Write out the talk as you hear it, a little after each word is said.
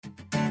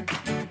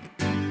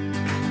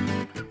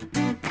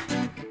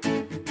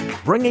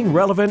bringing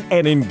relevant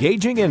and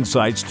engaging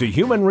insights to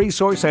human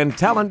resource and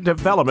talent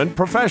development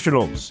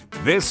professionals.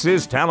 This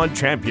is Talent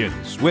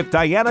Champions with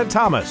Diana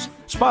Thomas,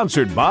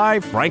 sponsored by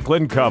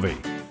Franklin Covey.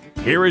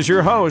 Here is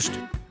your host,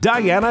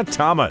 Diana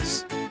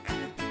Thomas.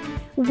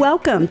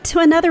 Welcome to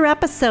another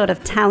episode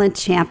of Talent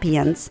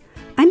Champions.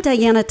 I'm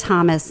Diana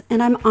Thomas,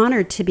 and I'm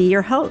honored to be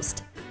your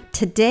host.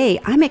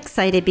 Today, I'm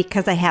excited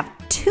because I have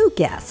two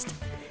guests,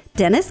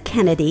 Dennis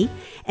Kennedy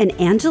and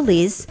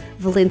Angelise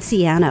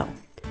Valenciano.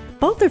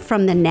 Both are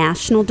from the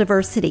National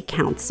Diversity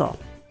Council.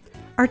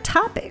 Our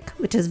topic,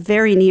 which is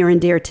very near and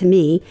dear to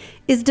me,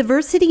 is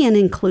diversity and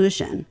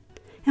inclusion.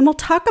 And we'll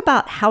talk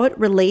about how it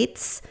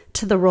relates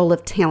to the role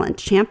of talent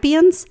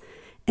champions.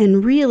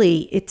 And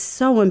really, it's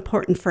so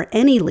important for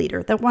any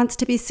leader that wants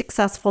to be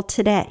successful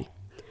today.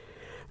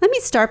 Let me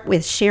start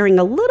with sharing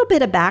a little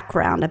bit of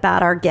background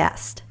about our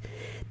guest.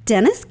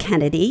 Dennis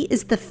Kennedy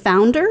is the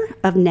founder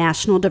of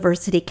National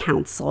Diversity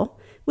Council,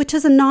 which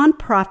is a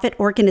nonprofit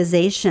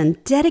organization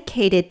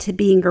dedicated to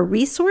being a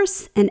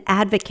resource and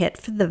advocate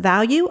for the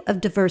value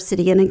of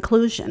diversity and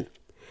inclusion.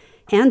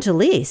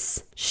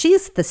 Angelise,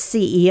 she's the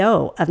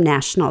CEO of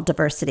National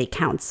Diversity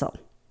Council,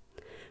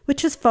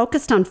 which is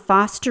focused on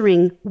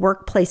fostering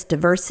workplace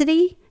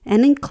diversity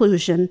and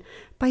inclusion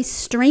by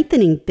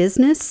strengthening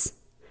business,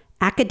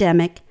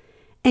 academic,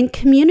 and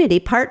community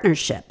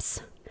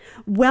partnerships.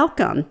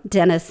 Welcome,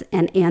 Dennis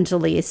and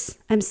Angelise.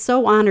 I'm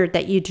so honored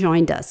that you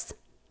joined us.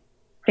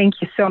 Thank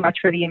you so much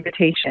for the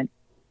invitation.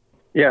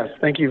 Yes,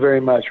 thank you very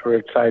much. We're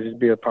excited to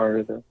be a part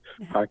of the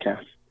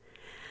podcast.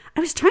 I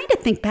was trying to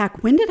think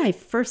back, when did I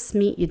first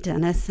meet you,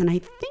 Dennis? And I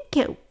think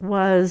it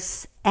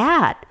was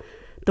at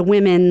the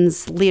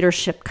Women's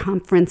Leadership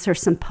Conference or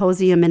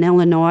Symposium in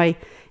Illinois.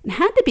 It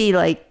had to be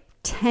like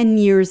 10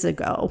 years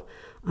ago.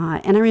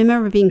 And I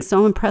remember being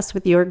so impressed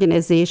with the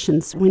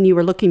organizations when you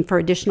were looking for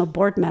additional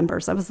board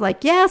members. I was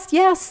like,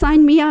 yes,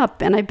 sign me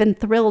up. And I've been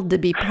thrilled to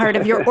be part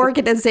of your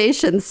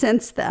organization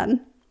since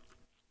then.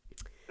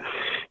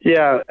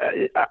 Yeah,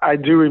 I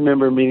do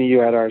remember meeting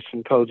you at our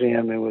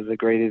symposium. It was a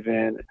great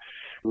event.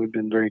 We've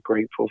been very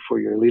grateful for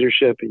your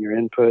leadership and your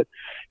input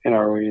in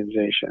our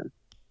organization.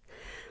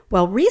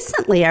 Well,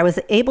 recently I was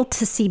able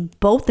to see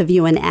both of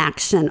you in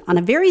action on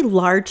a very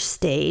large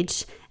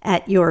stage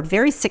at your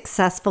very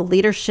successful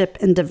Leadership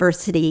and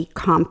Diversity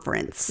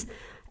Conference.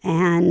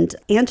 And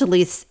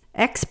Angelise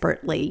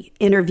expertly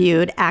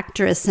interviewed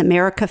actress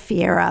America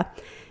Ferrera.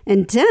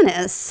 And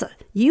Dennis,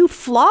 you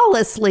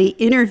flawlessly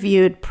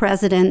interviewed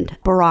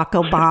President Barack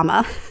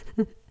Obama.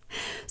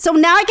 So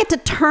now I get to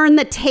turn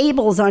the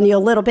tables on you a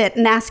little bit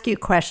and ask you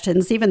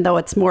questions, even though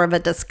it's more of a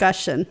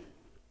discussion.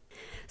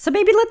 So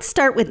maybe let's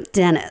start with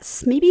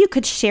Dennis. Maybe you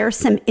could share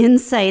some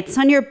insights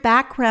on your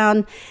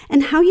background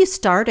and how you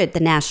started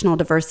the National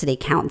Diversity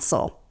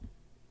Council.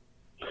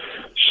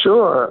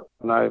 Sure.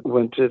 And I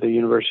went to the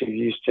University of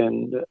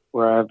Houston,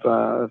 where I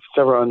have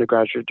several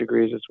undergraduate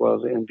degrees as well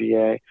as an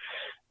MBA.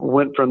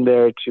 Went from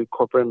there to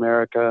corporate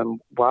America. And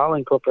while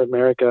in corporate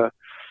America,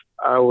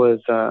 I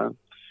was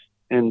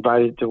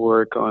invited to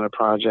work on a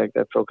project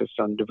that focused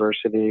on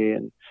diversity.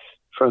 And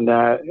from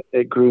that,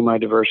 it grew my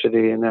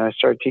diversity. And then I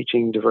started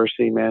teaching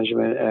diversity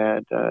management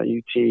at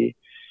UT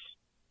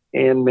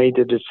and made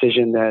the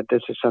decision that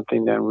this is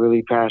something that I'm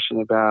really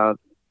passionate about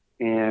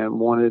and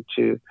wanted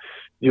to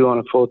do on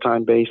a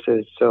full-time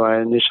basis. So I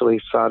initially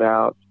sought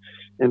out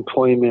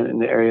employment in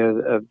the area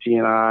of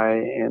D&I,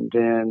 and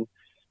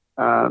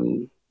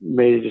then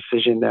made a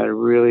decision that I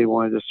really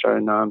wanted to start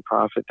a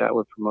nonprofit that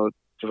would promote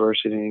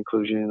diversity and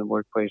inclusion in the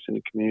workplace and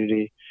the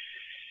community.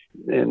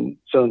 And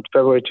so in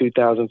February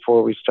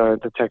 2004, we started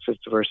the Texas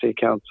Diversity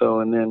Council.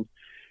 And then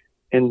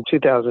in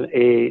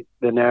 2008,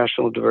 the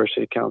National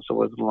Diversity Council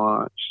was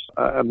launched.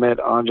 I met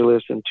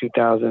Angelise in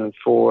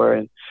 2004,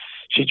 and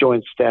she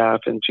joined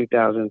staff in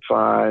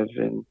 2005.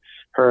 And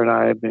her and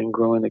I have been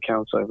growing the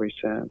council ever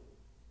since.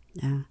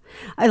 Yeah.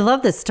 I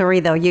love the story,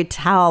 though, you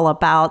tell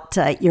about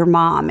your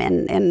mom.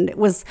 And it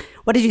was,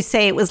 what did you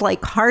say? It was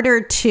like harder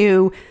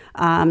to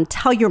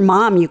tell your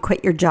mom you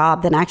quit your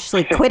job than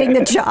actually quitting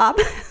the job.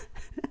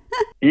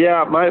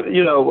 Yeah,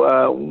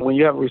 when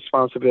you have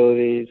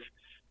responsibilities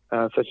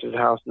such as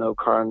house note,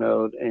 car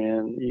note,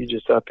 and you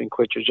just up and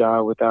quit your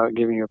job without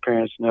giving your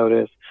parents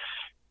notice,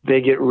 they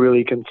get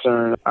really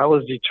concerned. I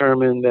was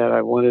determined that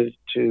I wanted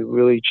to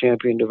really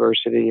champion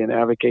diversity and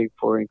advocate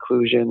for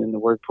inclusion in the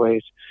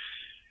workplace.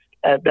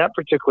 At that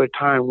particular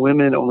time,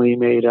 women only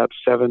made up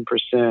 7%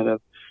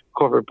 of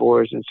corporate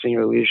boards and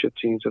senior leadership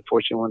teams of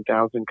Fortune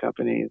 1000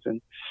 companies.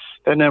 And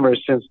that number has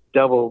since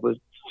doubled, but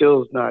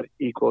still is not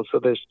equal. So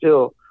there's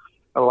still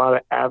a lot of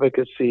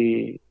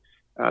advocacy.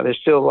 There's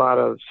still a lot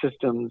of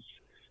systems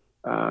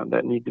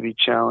that need to be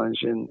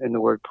challenged in the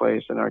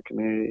workplace and our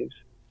communities.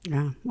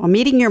 Yeah. Well,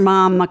 meeting your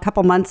mom a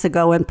couple months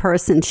ago in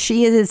person,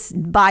 she is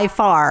by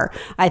far,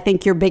 I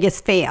think, your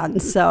biggest fan.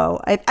 So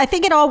I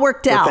think it all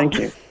worked out. Thank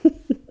you.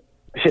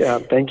 Yeah,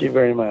 thank you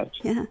very much.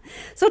 Yeah.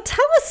 So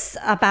tell us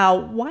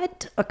about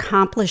what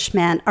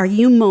accomplishment are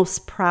you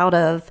most proud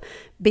of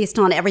based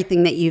on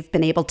everything that you've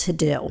been able to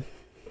do?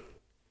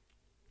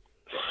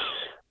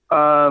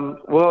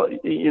 Well,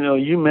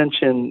 you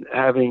mentioned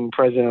having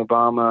President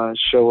Obama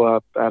show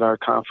up at our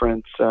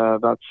conference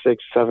about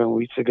 6-7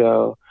 weeks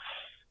ago.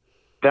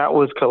 That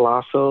was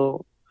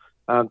colossal.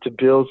 To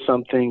build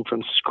something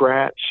from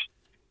scratch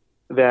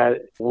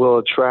that will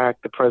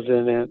attract the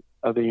President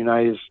of the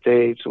United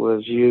States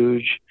was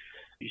huge.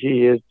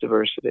 He is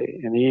diversity,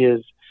 and he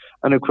is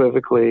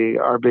unequivocally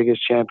our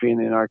biggest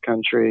champion in our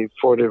country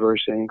for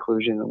diversity and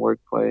inclusion in the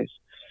workplace.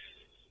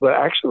 But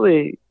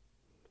actually,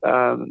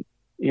 having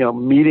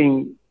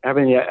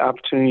the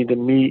opportunity to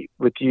meet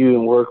with you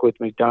and work with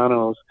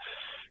McDonald's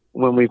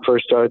when we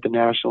first started the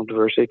National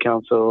Diversity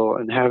Council,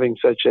 and having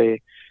such a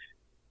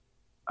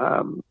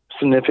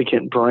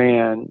significant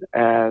brand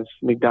as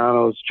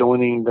McDonald's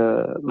joining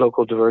the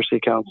local diversity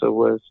council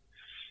was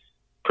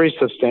pretty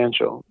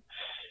substantial.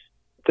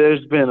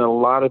 There's been a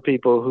lot of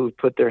people who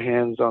put their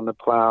hands on the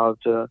plow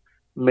to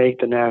make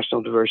the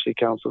National Diversity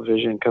Council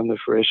vision come to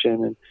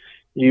fruition, and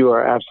you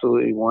are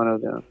absolutely one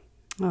of them.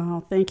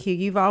 Oh, thank you.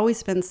 You've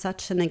always been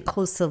such an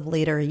inclusive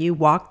leader. You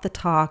walk the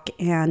talk,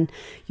 and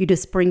you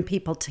just bring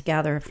people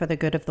together for the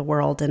good of the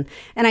world. And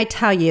I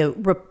tell you,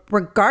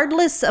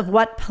 regardless of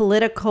what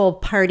political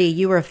party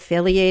you were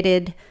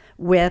affiliated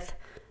with,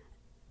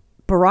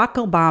 Barack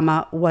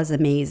Obama was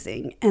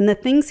amazing. And the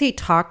things he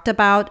talked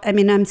about,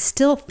 I'm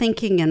still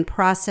thinking and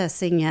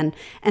processing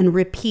and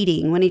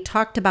repeating. When he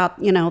talked about,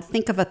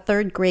 think of a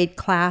third grade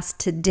class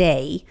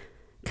today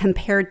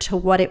compared to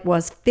what it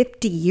was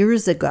 50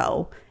 years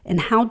ago and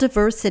how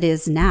diverse it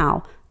is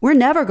now. We're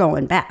never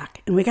going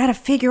back. And we got to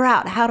figure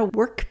out how to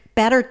work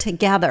better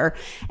together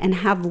and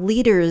have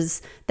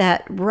leaders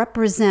that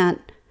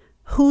represent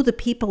who the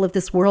people of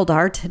this world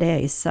are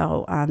today.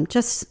 So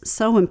just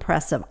so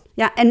impressive.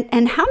 Yeah.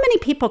 And how many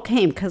people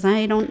came? Because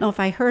I don't know if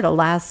I heard a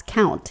last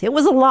count. It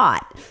was a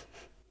lot.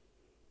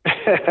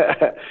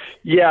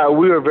 Yeah,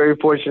 we were very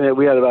fortunate.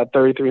 We had about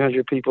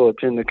 3,300 people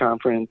attend the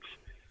conference,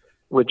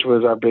 which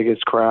was our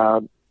biggest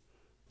crowd.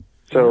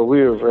 So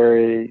we were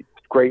very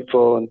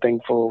grateful and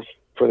thankful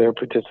for their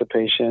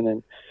participation.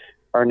 And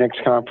our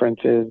next conference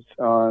is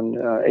on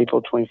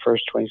April 21st,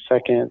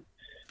 22nd.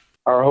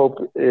 Our hope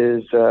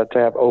is to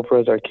have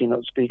Oprah as our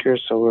keynote speaker,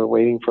 so we're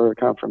waiting for her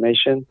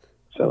confirmation.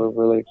 So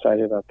we're really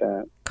excited about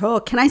that.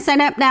 Cool. Can I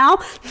sign up now?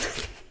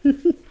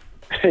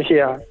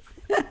 Yeah.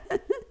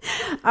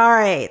 All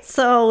right.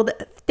 So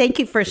thank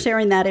you for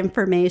sharing that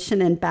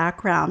information and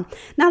background.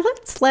 Now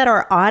let's let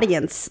our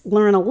audience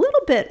learn a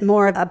little bit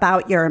more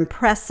about your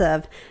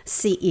impressive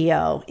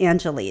CEO,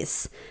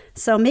 Angelise.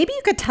 So maybe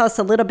you could tell us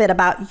a little bit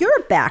about your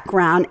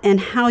background and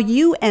how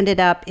you ended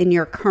up in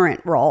your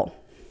current role.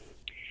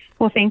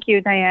 Well, thank you,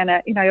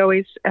 Diana. I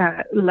always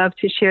love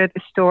to share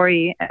the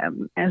story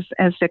as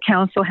the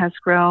council has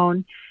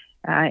grown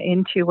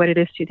into what it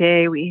is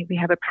today. We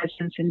have a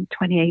presence in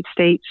 28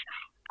 states.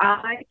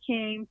 I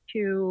came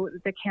to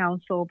the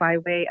council by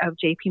way of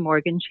JP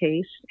Morgan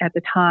Chase. At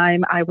the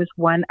time, I was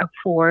one of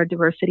 4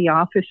 diversity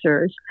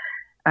officers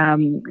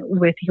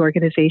with the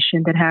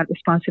organization that had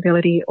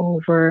responsibility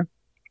over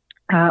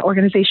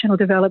organizational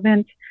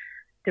development,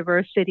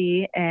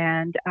 diversity,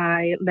 and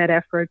I led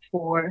efforts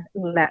for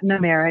Latin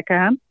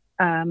America,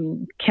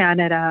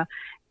 Canada,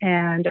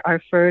 and our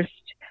first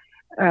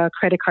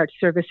credit card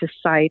services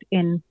site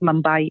in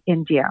Mumbai,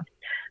 India.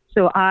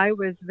 So I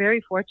was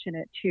very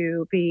fortunate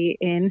to be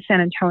in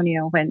San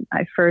Antonio when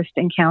I first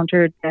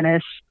encountered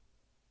Dennis,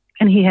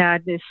 and he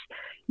had this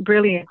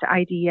brilliant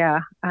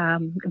idea,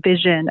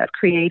 vision of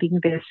creating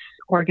this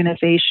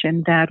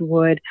organization that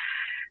would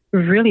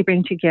really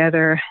bring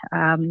together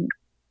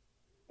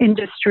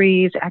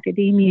industries,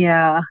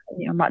 academia,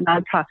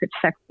 nonprofit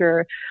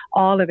sector,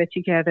 all of it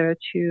together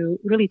to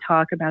really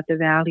talk about the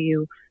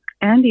value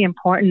and the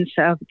importance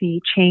of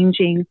the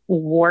changing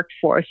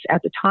workforce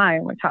at the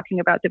time. We're talking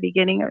about the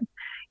beginning of,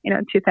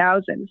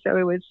 2000. So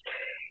it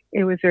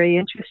was very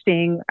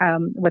interesting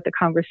what the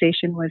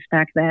conversation was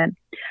back then.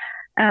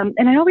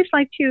 And I always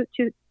like to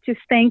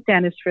thank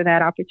Dennis for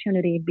that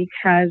opportunity,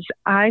 because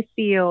I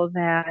feel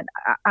that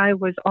I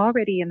was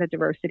already in the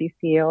diversity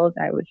field.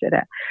 I was at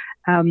a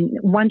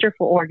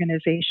wonderful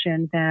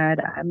organization that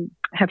I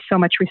have so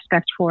much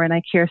respect for and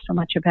I care so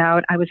much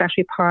about. I was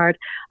actually part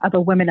of a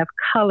Women of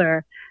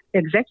Color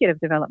executive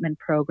development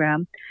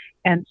program.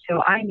 And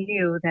so I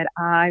knew that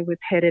I was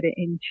headed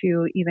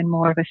into even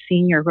more of a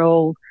senior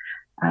role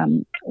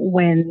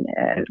when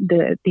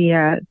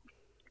the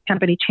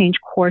company changed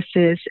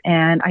courses,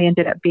 and I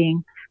ended up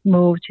being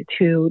moved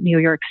to New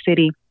York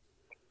City.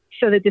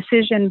 So the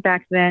decision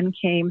back then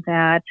came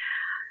that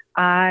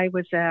I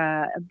was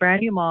a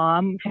brand new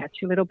mom, had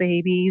 2 little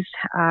babies.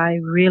 I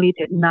really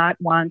did not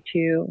want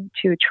to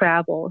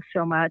travel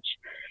so much.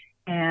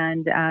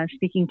 And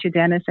speaking to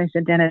Dennis, I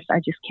said, Dennis, I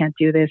just can't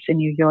do this in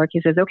New York.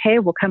 He says, okay,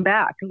 we'll come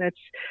back.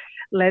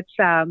 Let's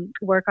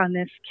work on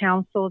this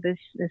council, this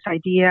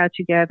idea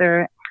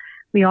together.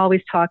 We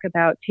always talk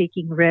about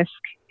taking risk.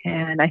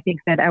 And I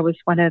think that was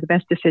one of the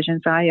best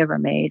decisions I ever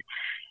made.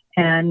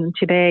 And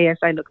today, as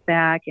I look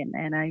back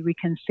and I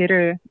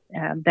reconsider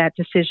that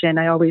decision,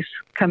 I always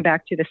come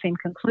back to the same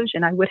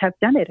conclusion. I would have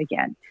done it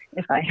again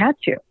if I had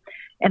to.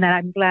 And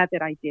I'm glad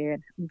that I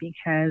did,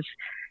 because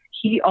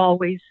he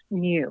always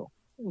knew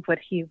what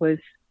he was,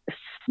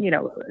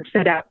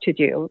 set out to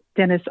do.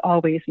 Dennis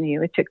always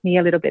knew. It took me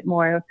a little bit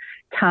more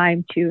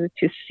time to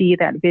see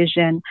that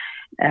vision,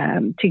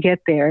 to get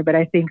there. But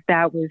I think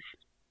that was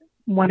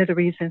one of the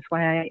reasons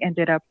why I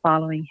ended up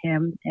following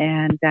him.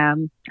 And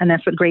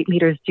that's what great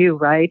leaders do,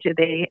 right?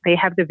 They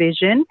have the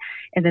vision,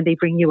 and then they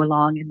bring you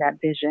along in that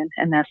vision.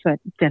 And that's what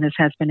Dennis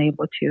has been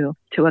able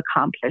to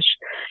accomplish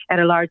at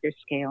a larger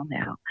scale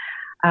now.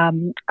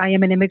 I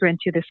am an immigrant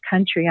to this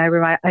country. I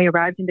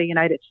arrived in the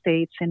United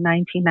States in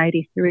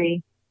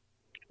 1993,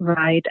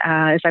 right,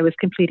 as I was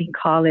completing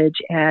college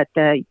at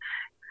the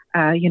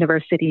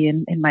university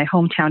in my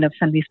hometown of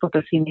San Luis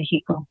Potosí,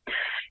 Mexico.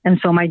 And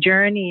so my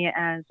journey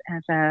as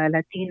a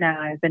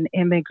Latina, as an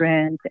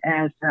immigrant,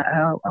 as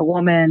a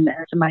woman,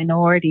 as a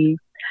minority,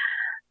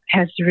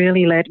 has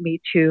really led me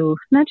to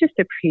not just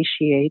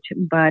appreciate,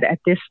 but at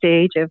this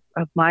stage of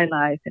my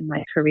life and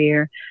my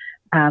career,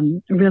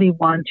 really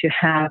want to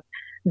have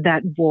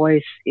that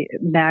voice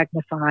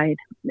magnified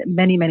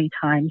many, many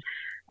times.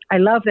 I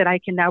love that I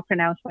can now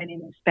pronounce my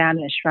name in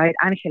Spanish, right?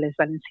 Ángeles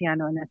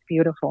Valenciano, and that's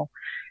beautiful.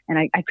 And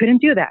I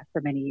couldn't do that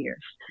for many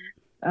years.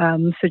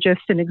 So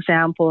just an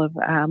example of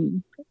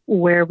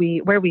where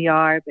we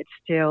are, but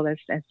still, as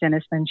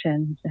Dennis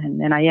mentioned,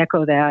 and I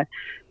echo that,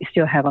 we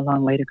still have a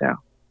long way to go.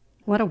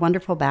 What a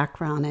wonderful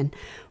background. And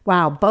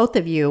wow, both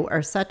of you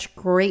are such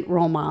great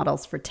role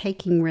models for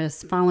taking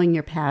risks, following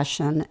your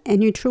passion,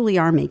 and you truly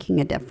are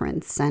making a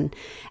difference. And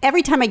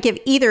every time I give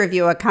either of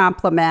you a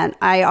compliment,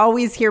 I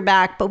always hear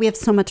back, but we have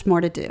so much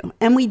more to do.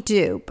 And we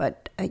do,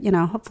 but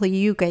hopefully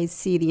you guys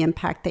see the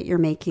impact that you're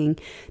making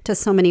to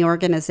so many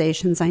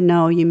organizations. I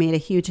know you made a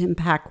huge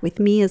impact with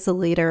me as a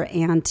leader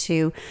and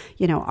to,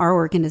 our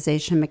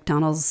organization,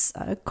 McDonald's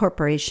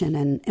Corporation,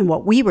 and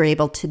what we were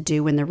able to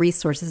do and the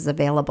resources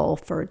available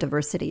for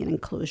diversity and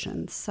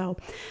inclusion. So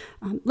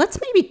let's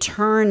maybe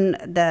turn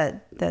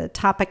the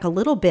topic a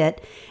little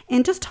bit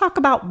and just talk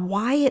about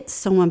why it's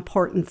so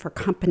important for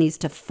companies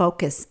to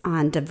focus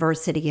on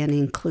diversity and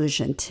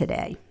inclusion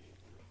today.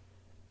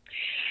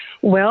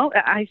 Well,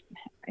 I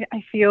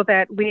feel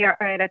that we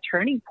are at a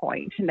turning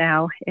point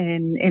now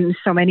in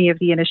so many of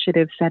the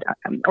initiatives that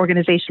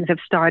organizations have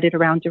started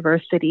around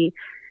diversity,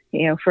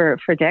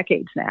 for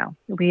decades now.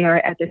 We are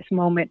at this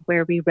moment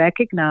where we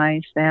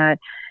recognize that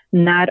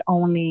not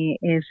only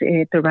is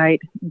it the right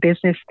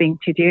business thing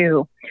to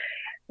do,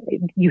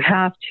 you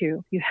have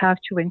to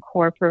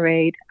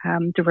incorporate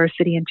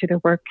diversity into the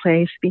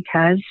workplace,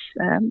 because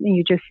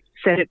you just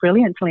said it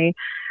brilliantly.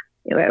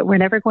 We're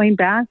never going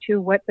back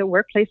to what the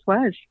workplace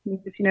was.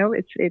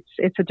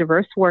 It's a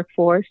diverse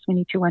workforce. We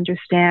need to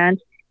understand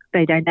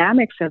the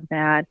dynamics of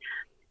that,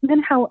 and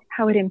then how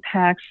it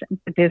impacts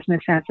the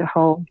business as a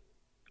whole.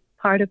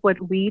 Part of what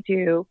we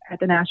do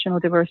at the National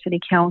Diversity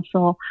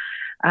Council,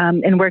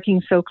 and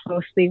working so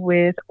closely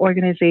with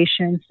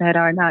organizations that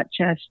are not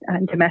just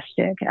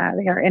domestic,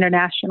 they are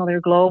international, they're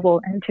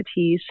global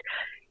entities,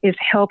 is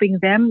helping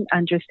them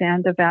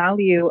understand the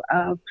value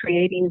of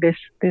creating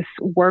this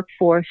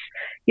workforce.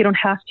 You don't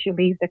have to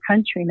leave the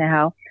country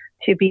now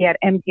to be at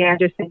MD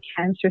Anderson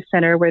Cancer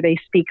Center, where they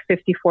speak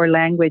 54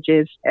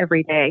 languages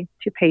every day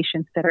to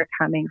patients that are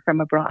coming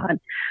from abroad.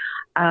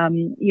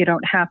 You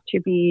don't have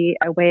to be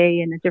away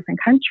in a different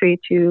country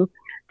to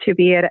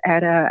be at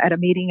a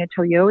meeting at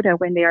Toyota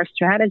when they are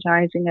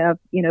strategizing of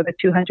the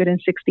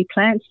 260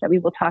 plants that we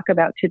will talk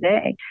about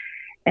today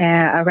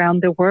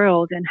around the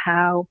world, and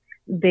how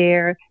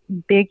their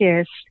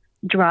biggest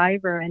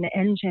driver and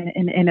engine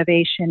in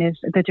innovation is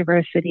the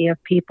diversity of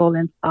people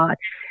and thought,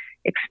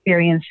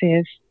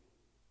 experiences,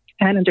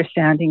 and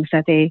understandings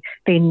that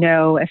they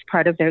know as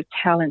part of their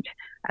talent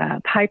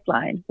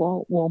pipeline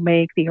will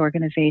make the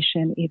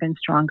organization even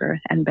stronger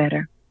and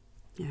better.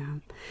 Yeah.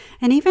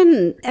 And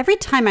even every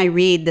time I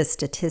read the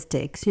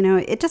statistics,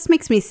 it just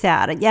makes me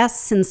sad.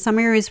 Yes, in some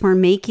areas we're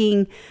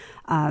making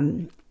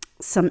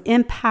some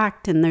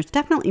impact, and there's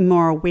definitely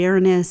more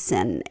awareness,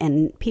 and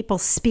people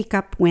speak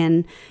up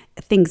when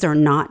things are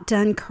not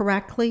done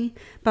correctly.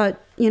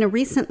 But,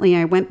 recently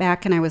I went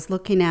back and I was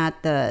looking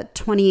at the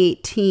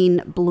 2018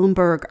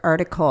 Bloomberg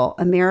article,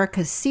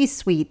 America's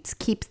C-suites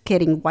keeps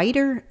getting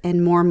whiter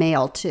and more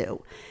male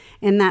too.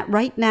 And that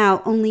right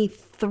now only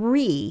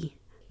 3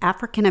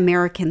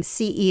 African-American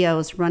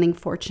CEOs running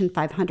Fortune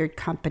 500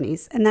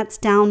 companies, and that's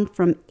down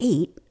from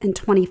 8 in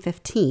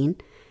 2015.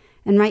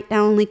 And right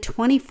now, only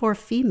 24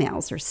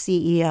 females are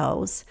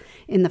CEOs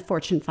in the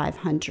Fortune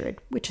 500,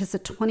 which is a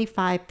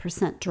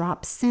 25%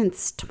 drop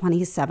since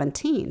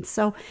 2017.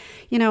 So,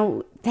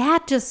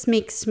 that just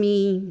makes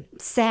me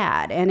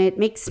sad. And it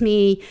makes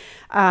me,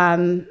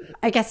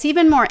 I guess,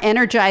 even more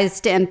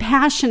energized and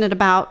passionate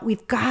about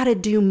we've got to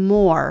do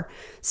more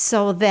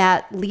so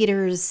that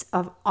leaders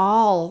of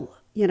all,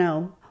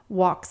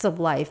 walks of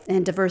life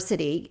and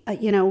diversity,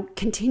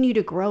 continue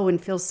to grow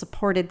and feel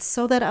supported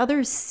so that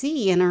others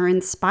see and are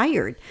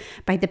inspired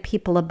by the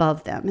people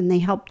above them and they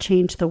help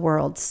change the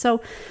world.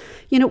 So,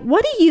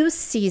 what do you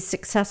see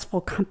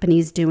successful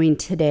companies doing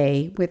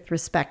today with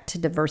respect to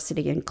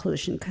diversity and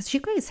inclusion? Because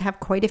you guys have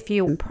quite a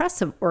few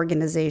impressive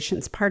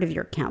organizations part of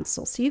your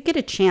council. So you get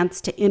a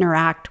chance to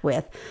interact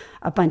with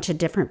a bunch of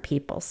different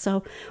people.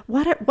 So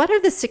what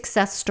are the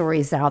success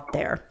stories out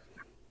there?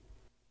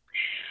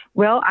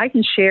 Well, I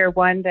can share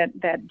one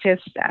that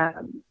just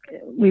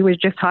we were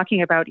just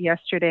talking about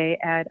yesterday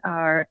at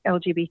our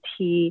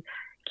LGBTQ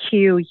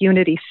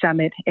Unity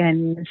Summit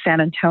in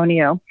San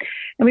Antonio.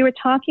 And we were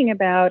talking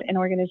about an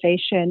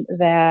organization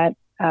that,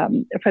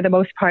 for the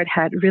most part,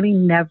 had really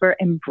never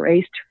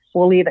embraced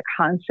fully the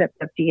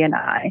concept of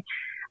D&I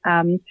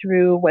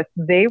through what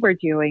they were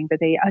doing, but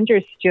they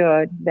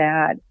understood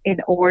that in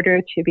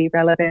order to be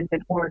relevant,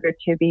 in order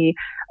to be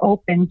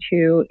open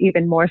to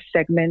even more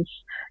segments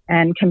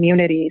and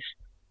communities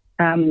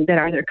that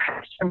are their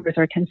customers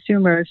or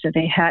consumers, that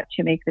they had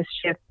to make this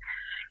shift.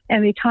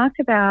 And they talked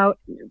about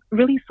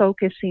really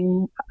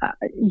focusing,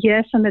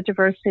 yes, on the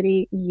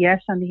diversity,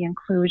 yes, on the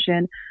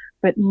inclusion,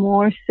 but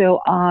more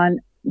so on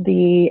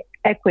the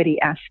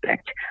equity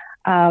aspect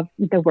of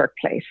the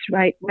workplace,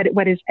 right?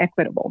 What is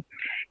equitable?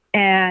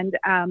 And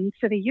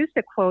so they used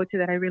a quote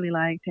that I really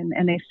liked,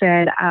 and they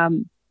said,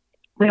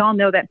 we all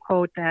know that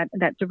quote that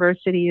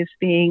diversity is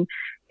being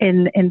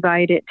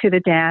invited to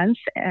the dance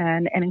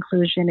and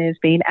inclusion is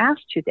being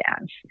asked to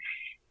dance.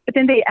 But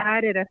then they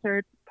added a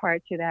third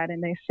part to that,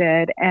 and they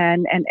said,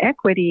 and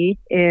equity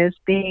is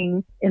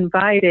being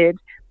invited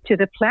to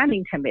the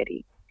planning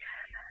committee.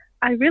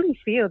 I really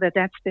feel that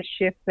that's the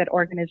shift that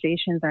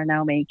organizations are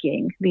now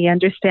making. The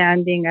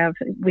understanding of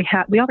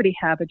we already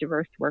have a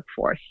diverse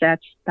workforce.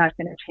 That's not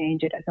going to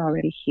change. It is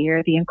already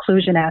here. The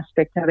inclusion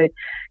aspect of it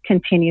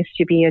continues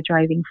to be a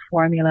driving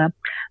formula.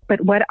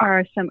 But what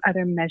are some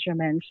other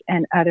measurements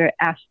and other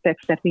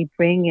aspects that we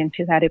bring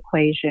into that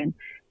equation?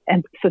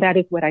 And so that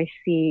is what I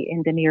see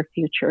in the near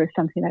future,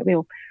 something that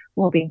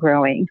will be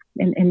growing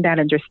in that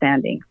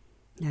understanding.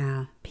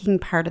 Yeah, being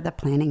part of the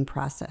planning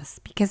process.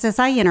 Because as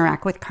I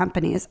interact with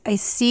companies, I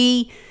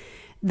see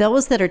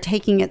those that are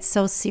taking it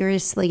so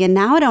seriously. And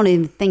now I don't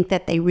even think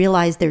that they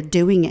realize they're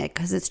doing it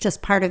because it's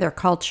just part of their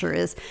culture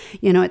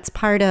it's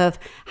part of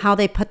how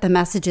they put the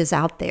messages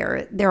out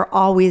there. They're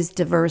always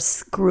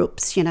diverse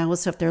groups,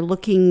 so if they're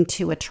looking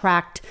to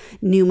attract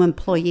new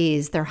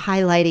employees, they're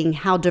highlighting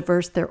how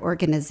diverse their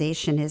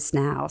organization is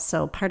now.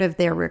 So part of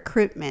their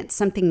recruitment,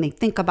 something they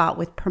think about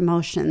with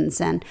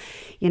promotions and,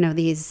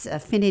 these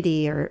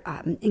affinity or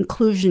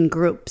inclusion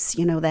groups,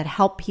 that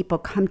help people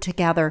come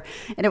together.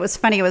 And it was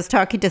funny, I was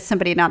talking to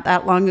somebody not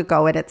that long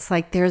ago, and it's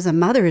like there's a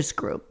mother's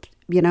group,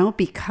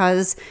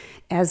 because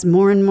as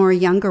more and more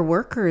younger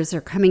workers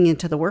are coming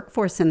into the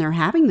workforce and they're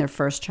having their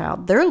first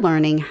child, they're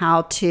learning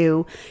how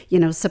to,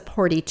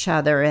 support each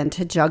other and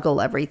to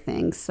juggle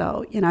everything.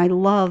 So, I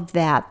love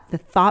that the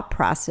thought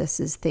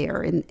process is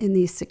there in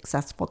these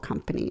successful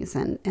companies.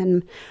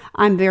 And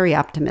I'm very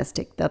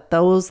optimistic that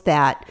those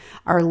that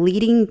are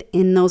leading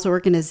in those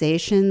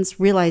organizations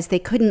realize they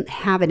couldn't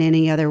have it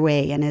any other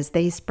way. And as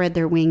they spread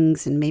their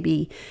wings and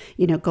maybe,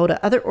 go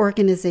to other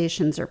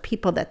organizations or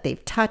people that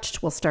they've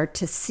touched, we'll start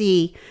to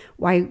see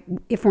why,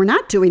 if we're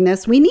not doing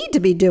this, we need to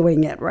be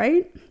doing it,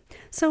 right?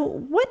 So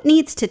what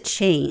needs to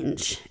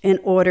change in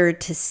order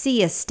to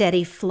see a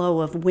steady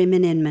flow of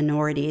women and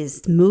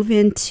minorities move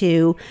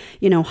into,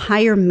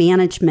 higher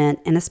management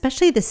and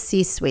especially the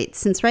C-suite?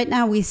 Since right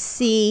now we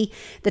see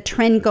the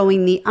trend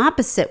going the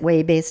opposite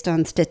way based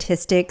on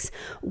statistics,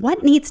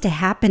 what needs to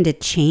happen to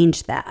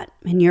change that,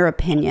 in your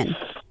opinion?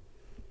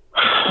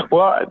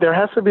 Well, there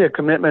has to be a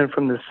commitment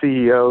from the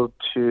CEO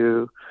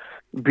to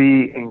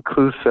be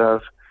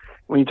inclusive.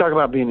 When you talk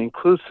about being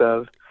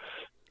inclusive,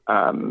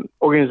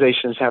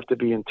 organizations have to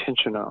be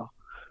intentional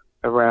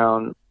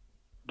around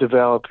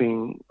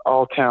developing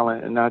all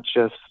talent and not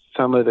just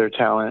some of their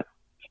talent,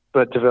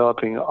 but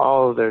developing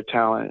all of their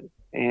talent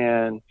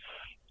and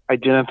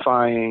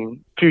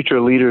identifying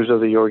future leaders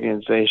of the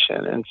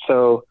organization. And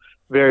so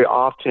very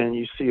often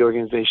you see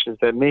organizations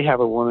that may have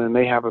a woman,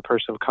 may have a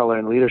person of color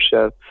in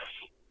leadership,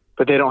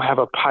 but they don't have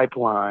a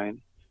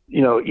pipeline.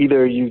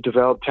 Either you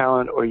develop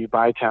talent or you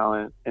buy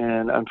talent.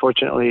 And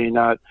unfortunately,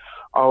 not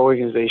all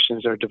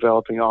organizations are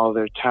developing all of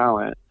their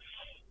talent.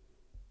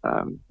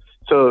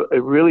 So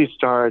it really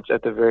starts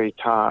at the very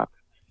top.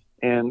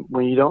 And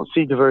when you don't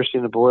see diversity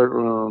in the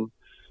boardroom,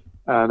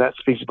 that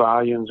speaks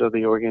volumes of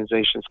the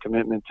organization's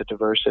commitment to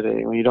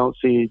diversity. When you don't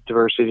see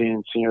diversity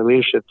in senior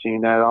leadership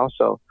team, that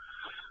also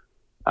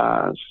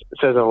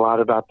says a lot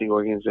about the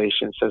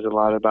organization, says a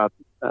lot about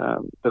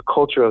the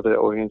culture of the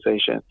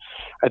organization.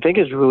 I think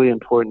it's really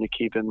important to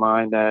keep in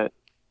mind that,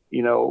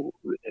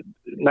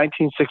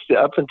 1960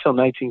 up until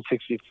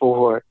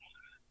 1964,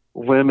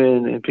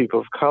 women and people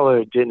of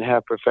color didn't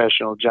have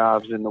professional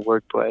jobs in the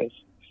workplace.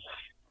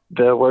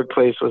 the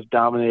workplace was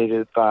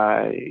dominated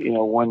by,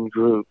 one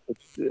group.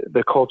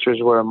 The cultures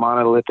were a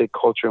monolithic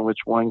culture in which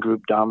one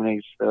group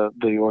dominates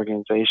the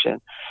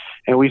organization.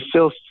 And we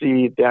still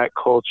see that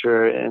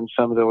culture in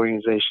some of the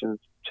organizations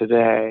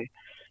today,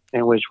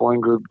 in which one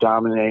group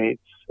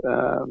dominates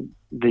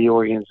the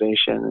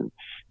organization and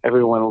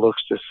everyone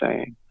looks the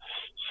same.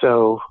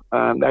 So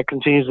that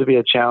continues to be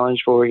a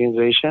challenge for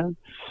organizations.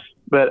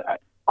 But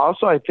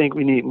also, I think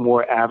we need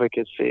more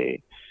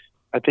advocacy.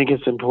 I think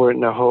it's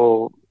important to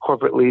hold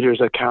corporate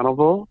leaders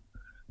accountable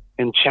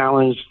and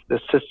challenge the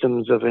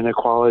systems of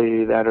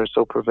inequality that are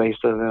so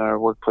pervasive in our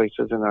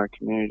workplaces and our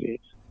communities.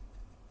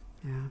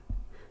 Yeah.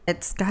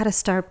 It's got to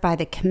start by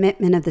the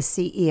commitment of the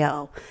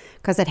CEO,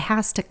 because it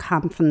has to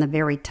come from the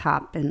very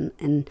top,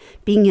 and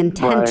being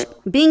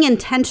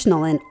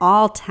intentional in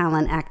all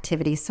talent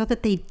activities so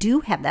that they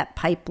do have that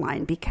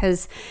pipeline,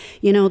 because,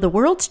 the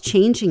world's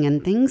changing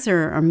and things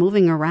are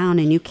moving around,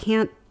 and you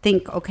can't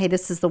think, okay,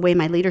 this is the way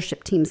my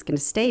leadership team is going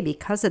to stay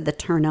because of the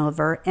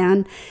turnover.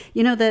 And,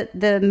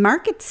 the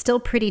market's still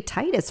pretty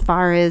tight as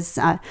far as,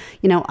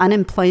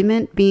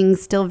 unemployment being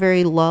still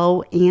very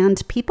low,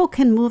 and people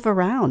can move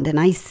around. And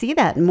I see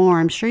that more.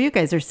 I'm sure you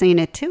guys are seeing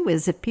it too,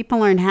 is if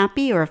people aren't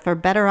happy or if a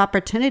better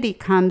opportunity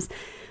comes,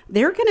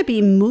 they're going to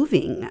be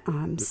moving.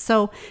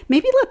 So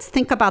maybe let's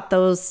think about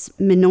those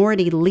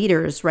minority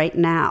leaders right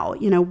now.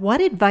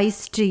 What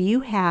advice do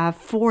you have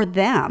for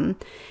them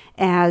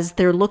as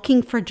they're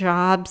looking for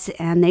jobs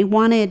and they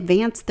want to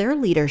advance their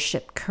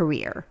leadership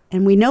career?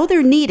 And we know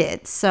they're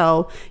needed.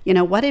 So,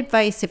 what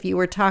advice, if you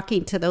were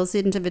talking to those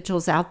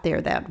individuals out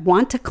there that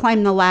want to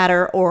climb the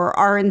ladder or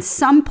are in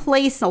some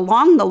place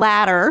along the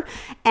ladder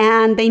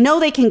and they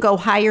know they can go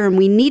higher and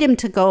we need them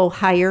to go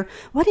higher,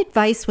 what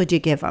advice would you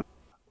give them?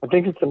 I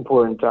think it's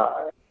important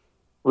to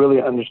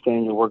really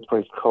understand your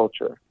workplace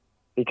culture,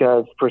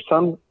 because for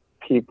some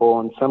people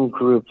and some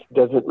groups, it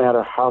doesn't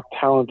matter how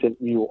talented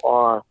you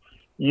are,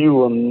 you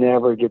will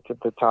never get to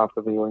the top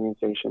of the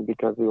organization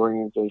because the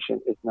organization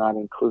is not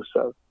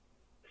inclusive.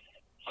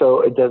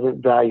 So it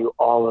doesn't value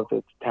all of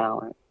its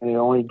talent, and it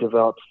only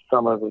develops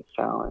some of its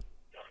talent.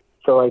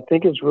 So I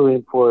think it's really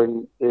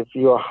important, if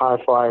you're a high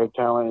flyer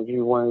talent, if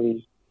you're one of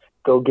these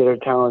go-getter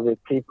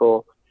talented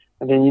people,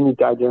 and then you need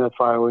to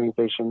identify an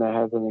organization that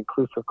has an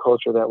inclusive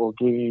culture that will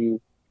give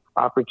you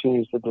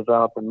opportunities to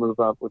develop and move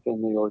up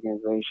within the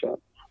organization.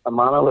 A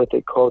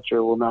monolithic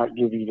culture will not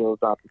give you those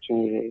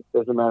opportunities.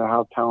 Doesn't matter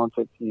how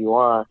talented you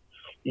are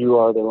the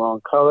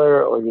wrong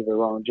color or you're the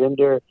wrong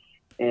gender,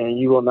 and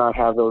you will not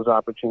have those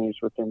opportunities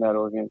within that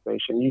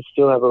organization. You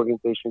still have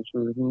organizations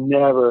who've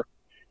never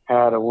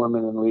had a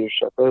woman in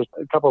leadership. There's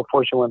a couple of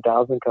Fortune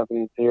 1000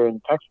 companies here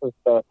in Texas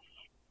that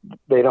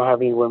they don't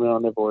have any women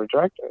on their board of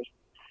directors.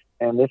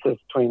 And this is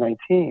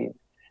 2019.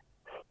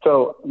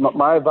 So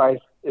my advice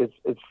is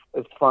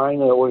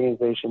find an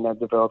organization that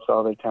develops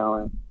all their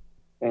talent,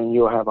 and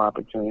you'll have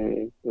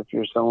opportunities. If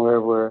you're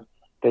somewhere where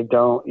they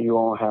don't, you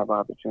won't have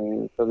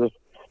opportunities. So just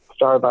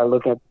start by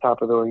looking at the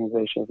top of the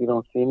organization. If you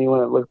don't see anyone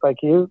that looks like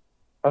you,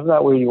 that's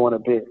not where you want to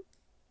be.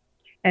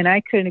 And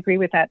I couldn't agree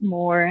with that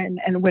more.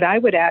 And what I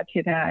would add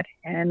to that,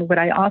 and what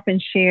I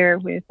often share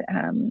with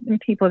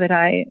people that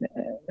I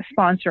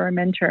sponsor or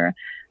mentor,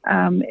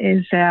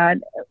 is that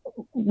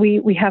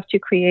we have to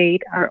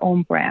create our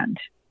own brand,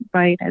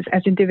 right,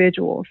 as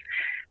individuals.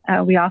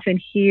 We often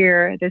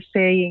hear the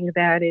saying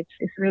that it's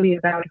really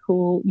about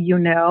who you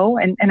know,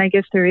 and I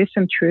guess there is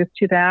some truth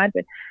to that,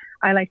 but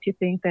I like to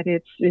think that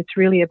it's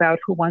really about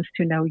who wants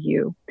to know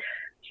you.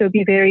 So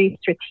be very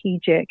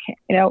strategic,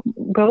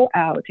 go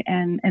out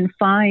and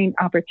find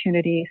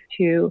opportunities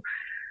to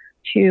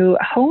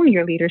hone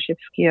your leadership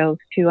skills,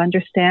 to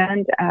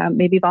understand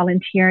maybe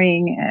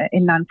volunteering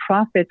in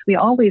nonprofits. We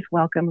always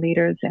welcome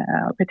leaders,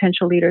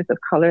 potential leaders of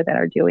color that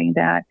are doing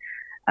that,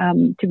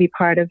 to be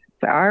part of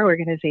our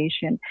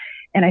organization.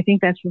 And I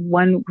think that's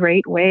one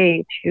great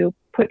way to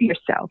put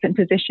yourself and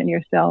position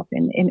yourself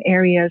in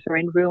areas or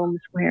in rooms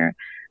where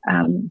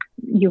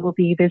you will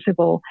be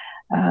visible,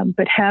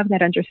 but have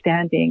that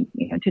understanding,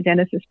 to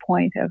Dennis's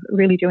point of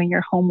really doing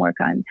your homework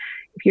on,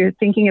 if you're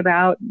thinking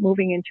about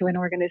moving into an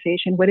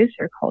organization, what is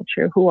their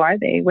culture? Who are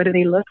they? What do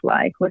they look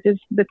like? What does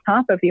the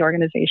top of the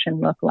organization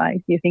look like?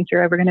 Do you think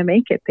you're ever going to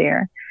make it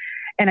there?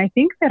 And I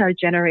think that our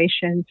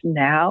generations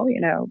now,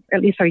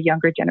 at least our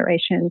younger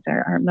generations,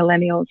 our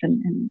millennials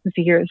and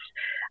Zers,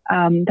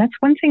 that's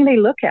one thing they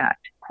look at.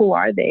 Who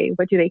are they?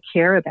 What do they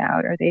care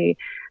about? Are they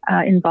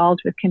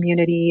involved with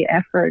community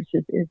efforts?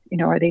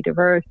 Are they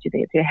diverse? Do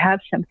they have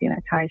something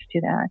that ties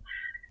to that?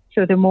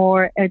 So the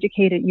more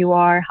educated you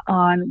are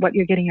on what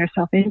you're getting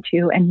yourself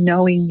into and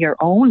knowing your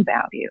own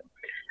value,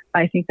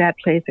 I think that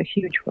plays a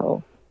huge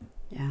role.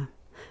 Yeah.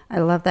 I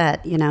love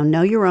that,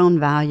 know your own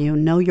value,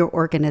 know your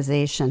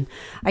organization.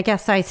 I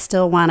guess I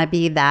still want to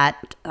be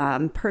that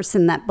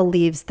person that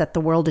believes that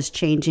the world is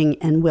changing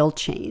and will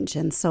change.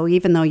 And so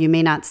even though you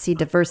may not see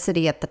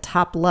diversity at the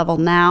top level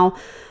now,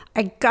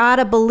 I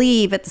gotta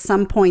believe at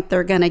some point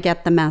they're gonna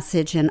get the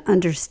message and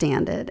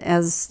understand it.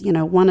 As,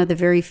 one of the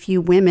very few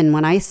women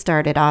when I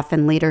started off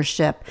in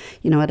leadership,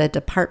 at a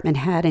department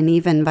head and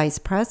even vice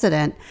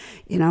president,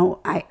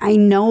 I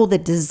know the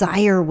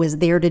desire was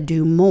there to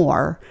do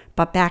more.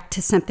 But back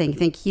to something I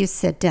think you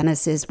said,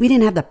 Dennis, is we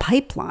didn't have the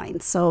pipeline.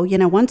 So,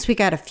 once we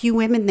got a few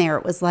women there,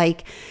 it was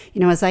like,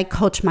 as I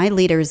coach my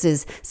leaders,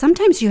 is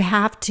sometimes you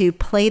have to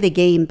play the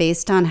game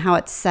based on how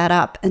it's set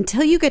up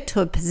until you get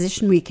to a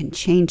position where you can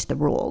change the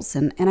rules.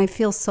 And I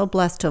feel so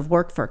blessed to have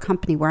worked for a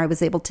company where I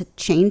was able to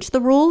change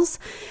the rules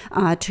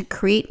to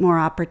create more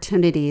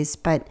opportunities.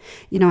 But,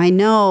 I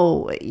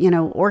know,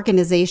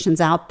 organizations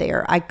out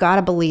there, I got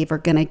to believe are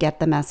going to get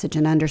the message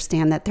and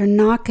understand that they're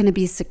not going to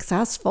be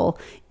successful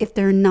if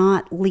they're not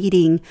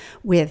leading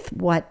with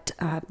what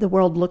the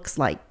world looks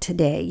like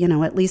today,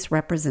 at least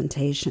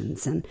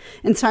representations. And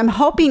so I'm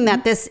hoping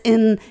that this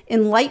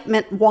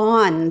enlightenment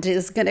wand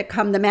is going to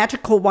come, the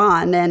magical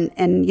wand,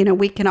 and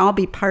we can all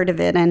be part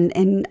of it.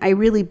 And I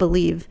really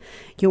believe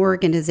your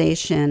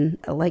organization,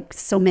 like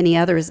so many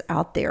others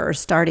out there, are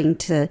starting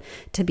to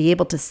be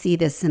able to see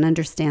this and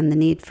understand the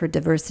need for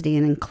diversity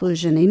and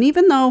inclusion. And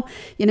even though,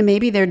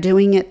 maybe they're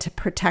doing it to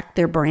protect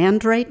their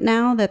brand right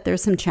now, that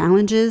there's some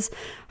challenges,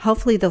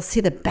 hopefully they'll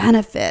see the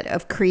benefit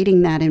of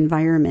creating that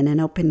environment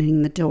and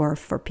opening the door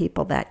for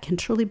people that can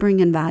truly bring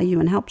in value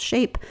and help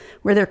shape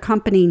where their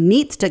company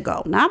needs to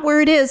go. Not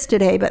where it is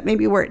today, but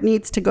maybe where it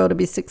needs to go to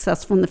be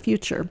successful in the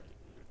future.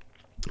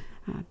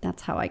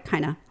 That's how I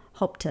kind of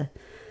hope to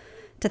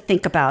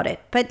think about it.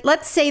 But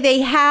let's say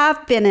they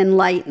have been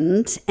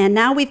enlightened, and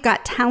now we've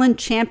got talent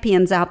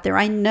champions out there.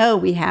 I know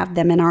we have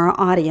them in our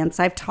audience.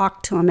 I've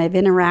talked to them. I've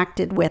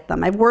interacted with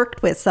them. I've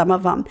worked with some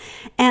of them.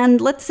 And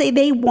let's say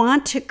they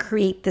want to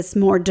create this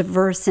more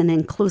diverse and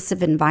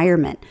inclusive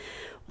environment.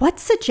 What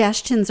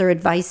suggestions or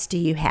advice do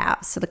you have?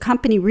 So the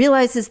company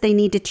realizes they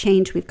need to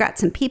change. We've got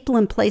some people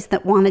in place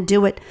that want to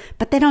do it,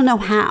 but they don't know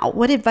how.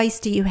 What advice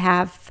do you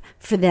have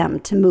for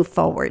them to move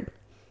forward?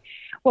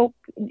 Well,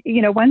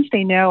 once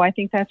they know, I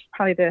think that's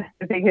probably the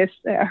biggest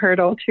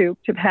hurdle to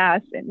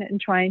pass in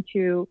trying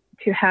to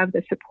have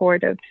the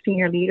support of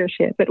senior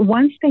leadership. But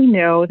once they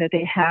know that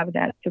they have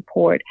that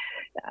support,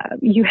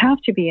 you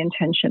have to be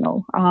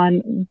intentional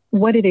on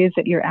what it is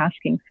that you're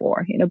asking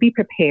for. Be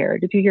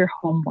prepared, do your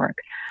homework,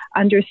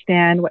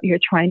 understand what you're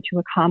trying to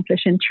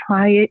accomplish, and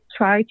try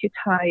to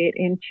tie it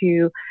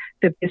into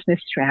the business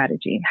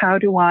strategy. How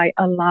do I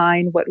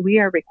align what we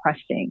are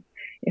requesting?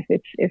 If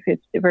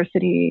it's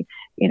diversity,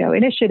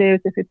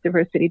 initiatives, if it's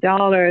diversity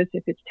dollars,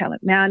 if it's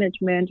talent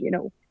management,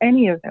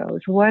 any of those,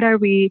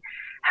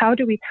 how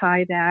do we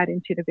tie that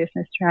into the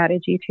business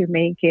strategy to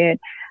make it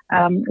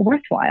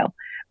worthwhile?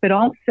 But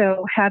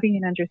also having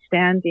an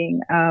understanding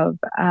of,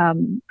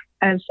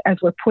 as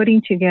we're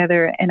putting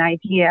together an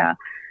idea,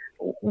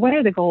 what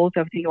are the goals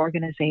of the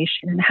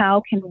organization and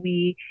how can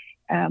we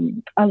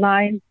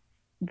align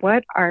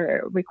what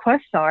our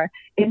requests are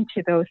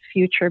into those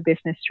future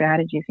business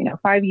strategies.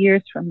 5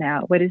 years from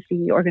now, what is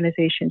the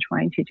organization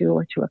trying to do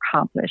or to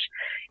accomplish?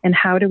 And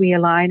how do we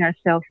align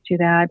ourselves to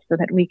that so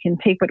that we can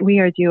take what we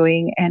are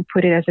doing and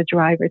put it as a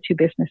driver to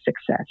business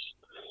success?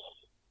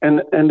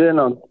 And then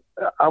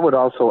I would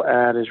also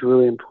add, it's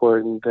really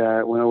important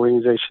that when an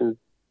organization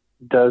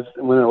does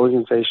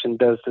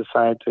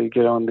decide to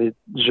get on the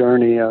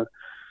journey of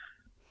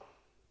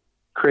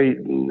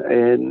creating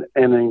an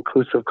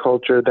inclusive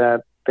culture,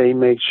 that they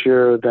make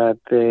sure that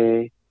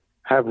they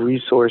have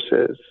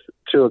resources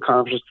to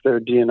accomplish their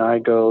D&I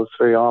goals.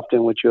 Very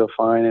often what you'll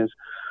find is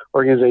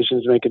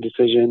organizations make a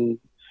decision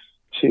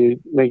to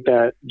make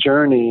that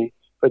journey,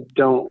 but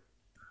don't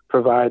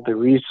provide the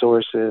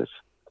resources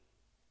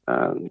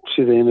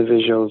to the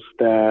individuals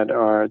that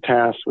are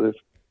tasked with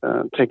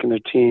taking their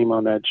team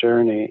on that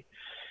journey.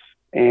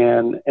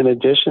 And in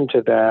addition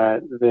to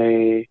that,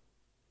 they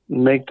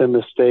make the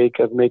mistake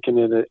of making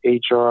it an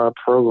HR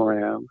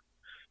program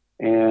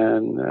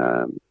and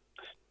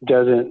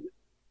doesn't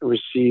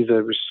receive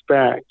the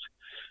respect.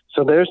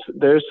 So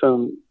there's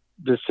some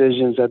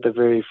decisions at the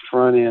very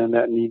front end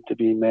that need to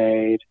be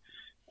made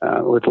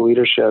with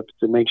leadership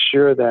to make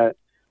sure that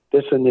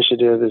this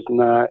initiative is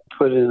not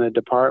put in a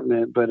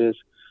department, but it's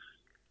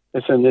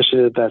an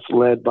initiative that's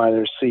led by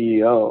their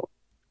CEO,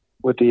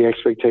 with the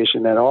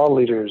expectation that all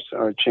leaders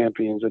are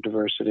champions of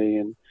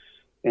diversity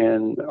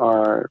and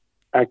are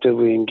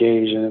actively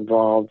engaged and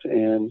involved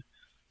in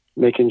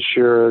making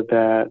sure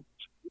that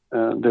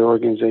their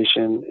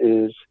organization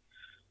is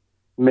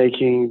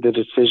making the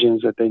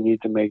decisions that they need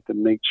to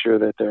make sure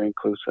that they're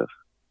inclusive.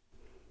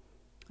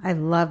 I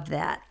love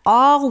that.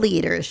 All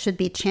leaders should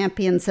be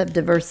champions of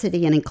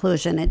diversity and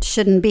inclusion. It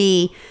shouldn't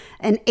be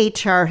an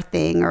HR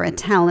thing or a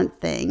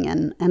talent thing.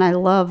 And I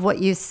love what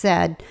you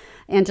said,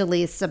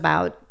 Angelise,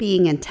 about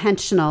being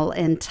intentional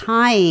and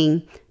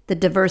tying the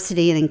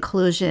diversity and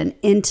inclusion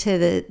into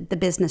the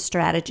business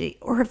strategy,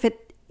 or if it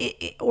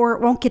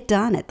won't get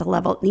done at the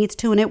level it needs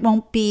to, and it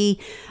won't be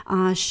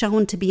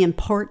shown to be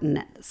important.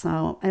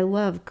 So I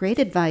love great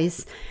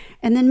advice.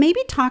 And then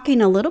maybe talking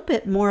a little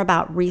bit more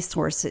about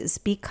resources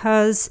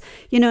because,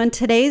 in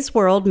today's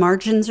world,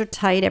 margins are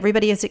tight.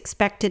 Everybody is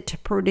expected to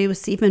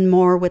produce even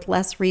more with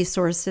less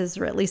resources,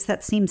 or at least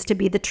that seems to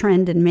be the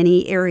trend in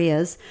many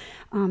areas.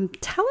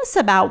 Tell us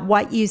about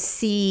what you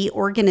see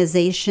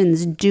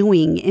organizations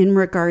doing in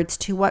regards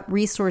to what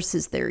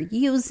resources they're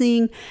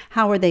using,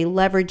 how are they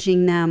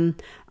leveraging them,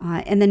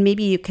 and then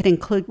maybe you could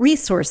include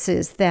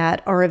resources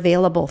that are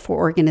available for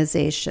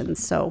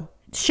organizations. So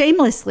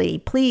shamelessly,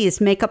 please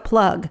make a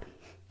plug.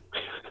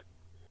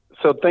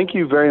 So thank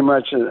you very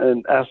much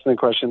in asking the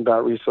question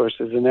about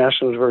resources. The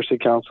National Diversity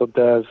Council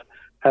does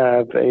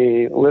have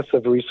a list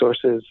of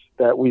resources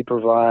that we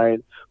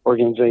provide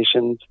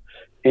organizations.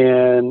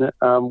 And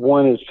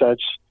one is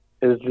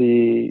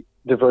the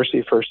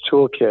Diversity First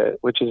Toolkit,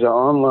 which is an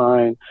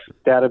online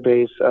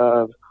database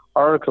of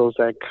articles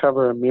that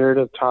cover a myriad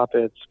of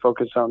topics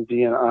focused on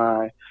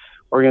D&I.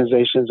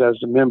 Organizations as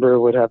a member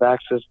would have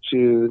access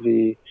to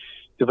the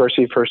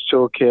Diversity First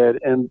Toolkit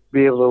and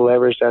be able to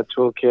leverage that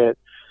toolkit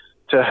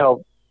to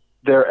help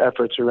their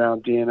efforts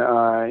around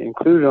D&I.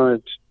 Included on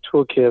its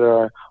toolkit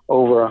are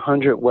over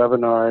 100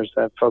 webinars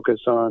that focus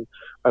on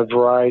a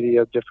variety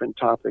of different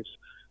topics,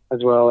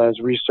 as well as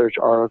research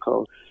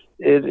articles.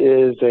 It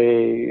is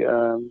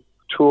a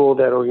tool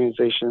that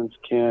organizations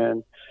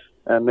can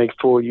make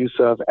full use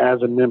of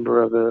as a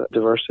member of the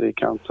Diversity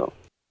Council.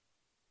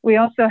 We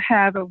also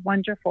have a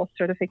wonderful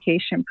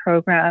certification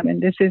program,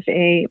 and this is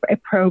a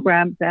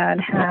program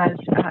that has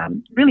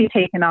really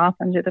taken off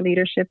under the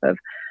leadership of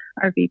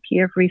our VP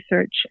of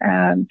Research,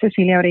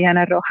 Cecilia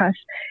Orellana Rojas.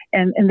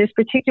 And this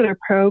particular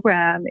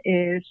program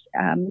is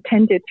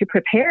intended to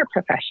prepare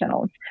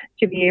professionals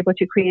to be able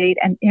to create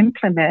and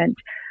implement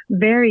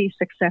very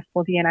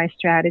successful D&I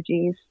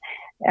strategies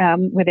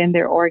within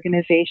their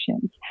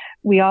organizations.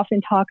 We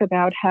often talk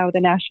about how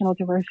the National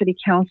Diversity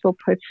Council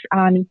puts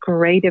on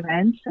great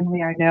events, and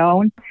we are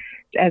known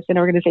as an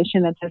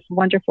organization that does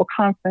wonderful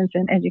conference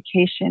and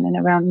education and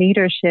around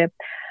leadership.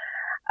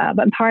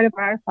 But part of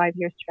our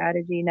 5-year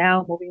strategy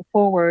now moving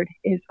forward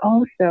is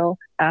also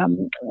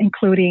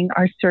including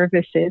our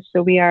services.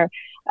 So we are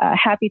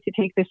happy to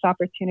take this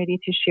opportunity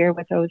to share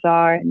what those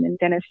are. And then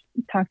Dennis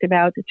talked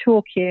about the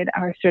toolkit,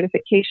 our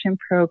certification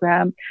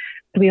program.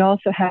 We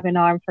also have an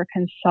arm for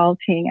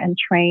consulting and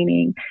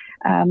training,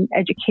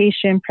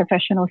 education,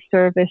 professional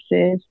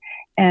services,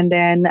 and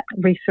then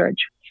research.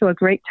 So a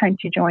great time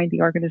to join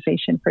the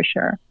organization for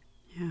sure.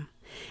 Yeah.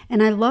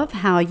 And I love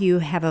how you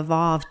have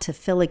evolved to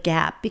fill a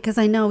gap because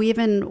I know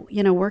even,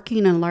 working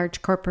in a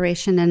large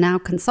corporation and now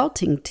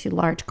consulting to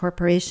large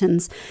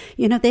corporations,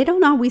 they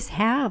don't always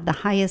have the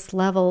highest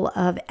level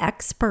of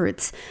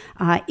experts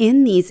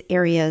in these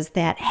areas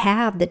that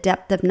have the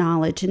depth of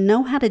knowledge and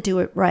know how to do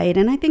it right.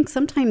 And I think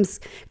sometimes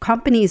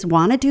companies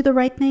want to do the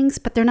right things,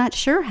 but they're not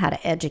sure how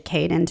to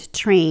educate and to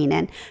train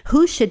and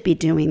who should be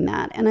doing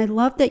that. And I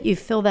love that you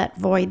fill that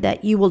void,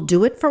 that you will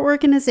do it for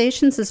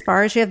organizations as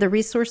far as you have the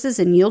resources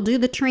and you'll do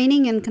the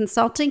training and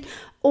consulting,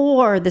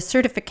 or the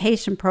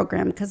certification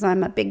program, because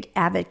I'm a big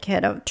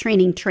advocate of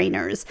training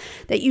trainers,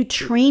 that you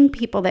train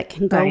people that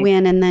can go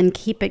in and then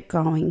keep it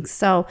going.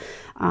 So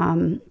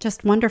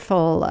just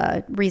wonderful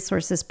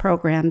resources,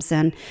 programs.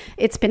 And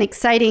it's been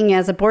exciting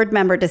as a board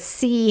member to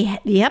see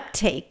the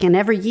uptake, and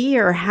every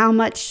year how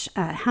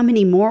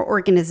many more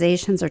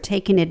organizations are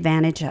taking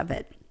advantage of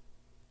it.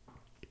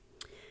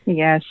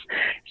 Yes.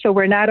 So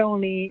we're not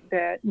only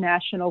the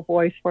national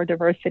voice for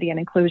diversity and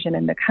inclusion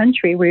in the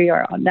country, we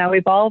are now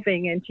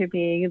evolving into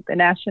being the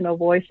national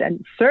voice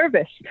and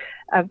service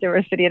of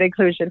diversity and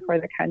inclusion for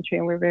the country.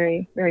 And we're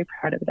very, very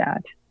proud of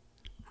that.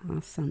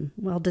 Awesome.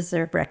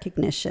 Well-deserved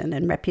recognition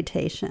and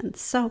reputation.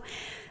 So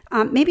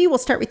maybe we'll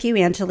start with you,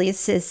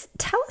 Angelise.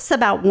 Tell us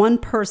about one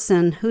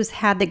person who's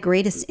had the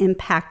greatest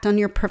impact on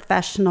your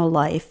professional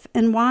life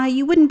and why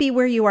you wouldn't be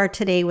where you are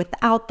today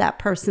without that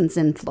person's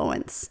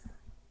influence.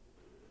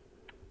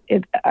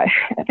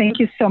 Thank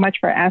you so much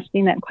for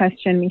asking that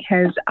question,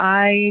 because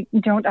I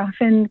don't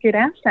often get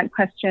asked that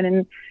question,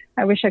 and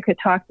I wish I could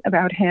talk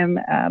about him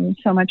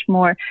so much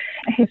more.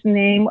 His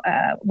name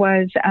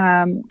was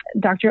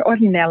Dr.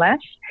 Ornelas,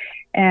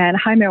 and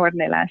Jaime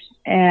Ornelas,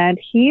 and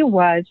he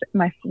was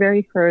my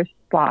very first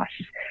boss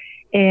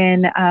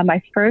in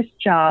my first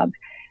job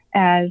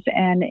as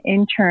an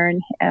intern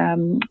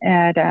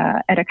at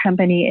a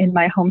company in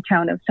my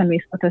hometown of San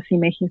Luis Potosí,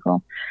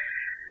 Mexico.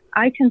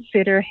 I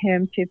consider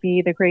him to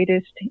be the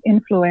greatest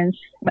influence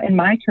in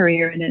my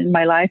career and in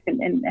my life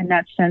in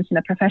that sense, in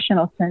a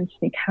professional sense,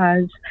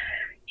 because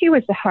he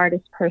was the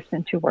hardest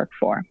person to work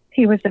for.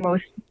 He was the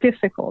most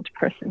difficult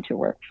person to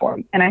work for.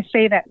 And I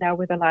say that now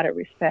with a lot of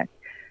respect.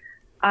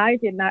 I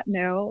did not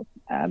know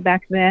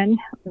back then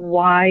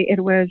why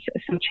it was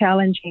so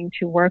challenging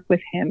to work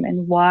with him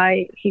and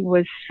why he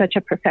was such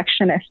a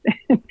perfectionist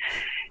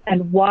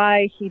and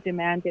why he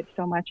demanded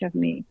so much of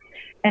me.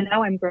 And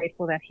now I'm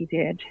grateful that he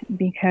did,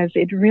 because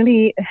it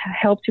really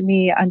helped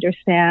me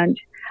understand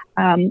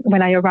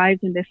when I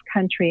arrived in this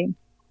country,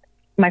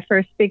 my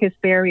first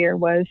biggest barrier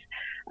was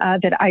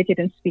that I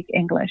didn't speak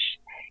English.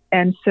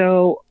 And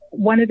so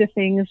one of the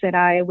things that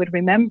I would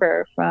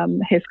remember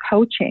from his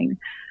coaching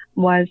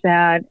was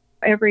that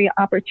every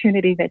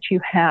opportunity that you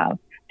have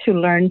to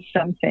learn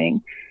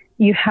something,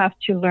 you have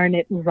to learn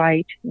it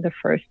right the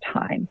first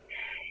time.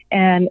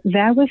 And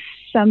that was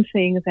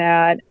something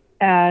that,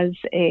 as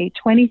a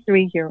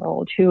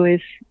 23-year-old who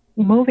is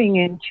moving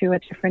into a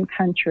different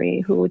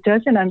country, who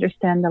doesn't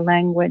understand the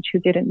language, who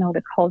didn't know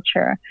the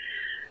culture,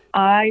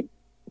 I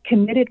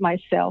committed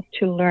myself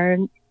to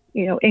learn,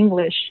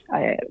 English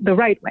the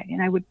right way.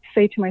 And I would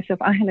say to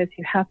myself, Angeles,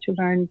 you have to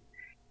learn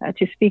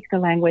to speak the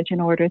language in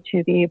order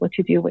to be able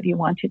to do what you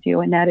want to do,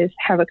 and that is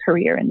have a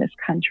career in this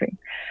country.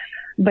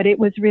 But it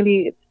was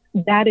really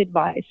that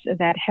advice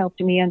that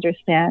helped me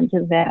understand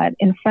that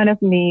in front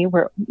of me,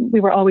 we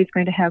were always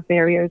going to have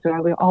barriers,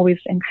 or we always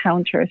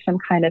encounter some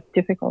kind of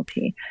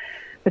difficulty.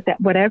 But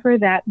that whatever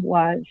that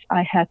was,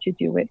 I had to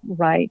do it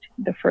right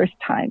the first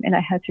time. And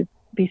I had to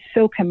be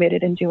so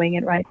committed in doing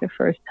it right the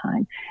first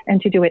time,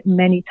 and to do it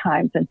many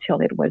times until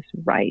it was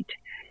right.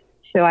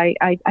 So I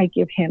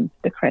give him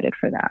the credit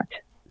for that.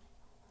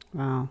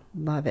 Wow,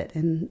 love it.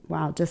 And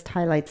wow, just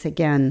highlights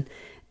again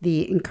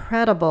the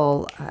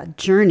incredible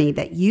journey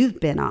that you've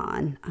been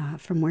on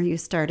from where you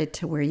started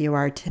to where you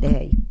are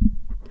today.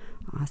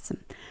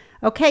 Awesome.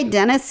 Okay,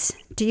 Dennis,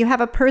 do you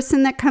have a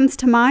person that comes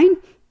to mind?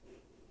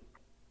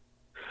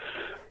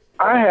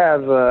 I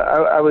have,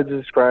 I would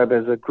describe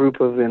as a group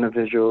of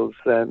individuals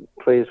that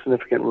play a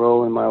significant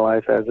role in my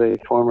life as a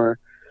former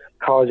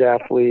college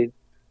athlete.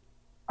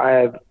 I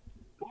have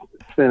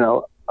spent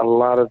a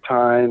lot of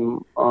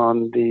time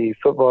on the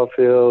football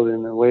field,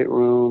 in the weight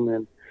room,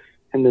 and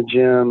in the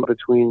gym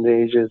between the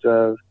ages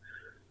of,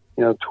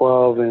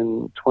 12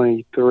 and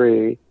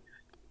 23.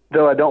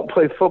 Though I don't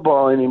play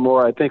football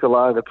anymore, I think a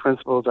lot of the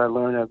principles I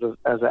learned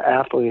as an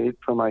athlete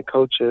from my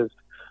coaches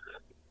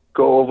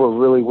go over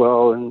really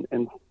well in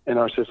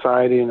our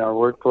society, in our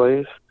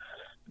workplace,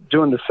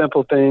 doing the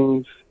simple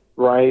things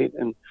right,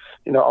 and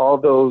all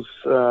those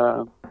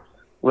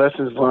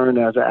lessons learned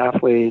as an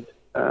athlete.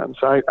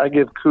 So I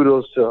give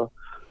kudos to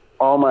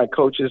all my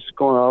coaches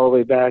going all the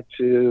way back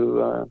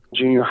to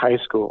junior high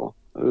school,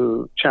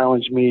 who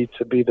challenged me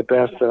to be the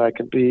best that I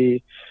could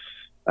be,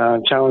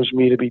 challenged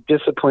me to be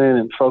disciplined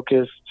and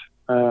focused.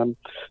 So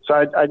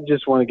I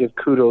just want to give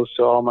kudos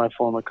to all my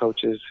former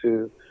coaches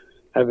who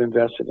have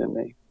invested in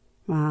me.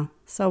 Wow,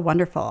 so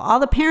wonderful. All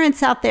the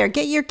parents out there,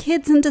 get your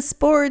kids into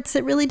sports.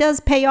 It really does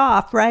pay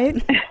off,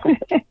 right?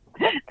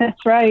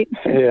 That's right.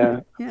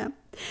 Yeah. Yeah.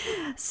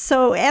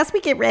 So as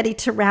we get ready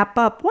to wrap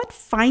up, what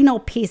final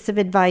piece of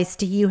advice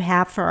do you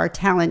have for our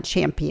talent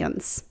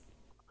champions?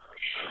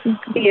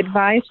 The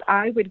advice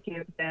I would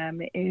give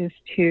them is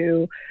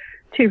to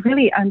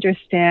really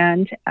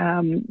understand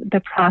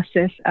the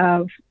process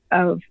of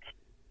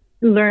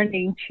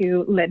learning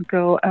to let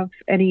go of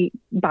any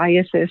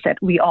biases that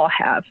we all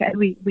have, and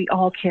we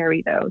all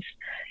carry those.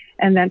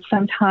 And that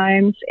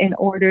sometimes, in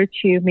order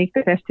to make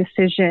the best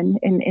decision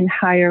in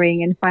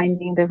hiring and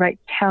finding the right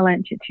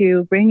talent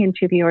to bring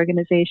into the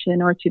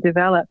organization or to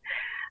develop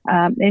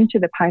into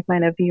the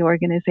pipeline of the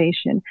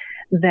organization,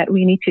 that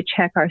we need to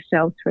check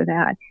ourselves for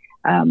that.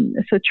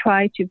 So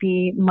try to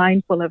be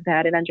mindful of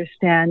that and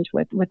understand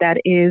what that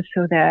is,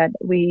 so that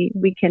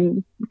we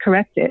can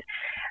correct it.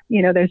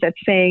 There's that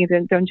saying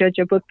that don't judge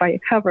a book by a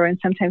cover, and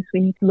sometimes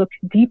we need to look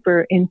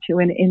deeper into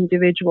an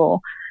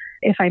individual.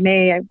 If I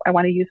may, I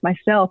want to use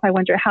myself. I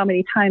wonder how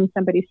many times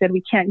somebody said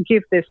we can't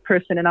give this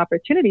person an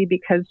opportunity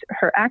because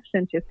her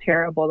accent is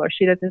terrible or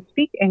she doesn't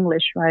speak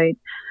English right.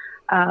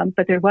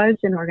 But there was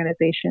an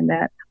organization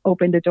that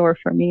opened the door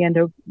for me, and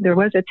there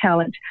was a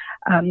talent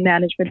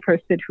management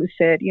person who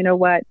said, you know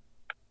what,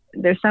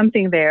 there's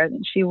something there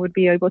that she would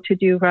be able to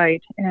do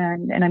right,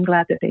 and I'm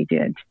glad that they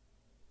did.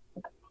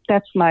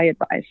 That's my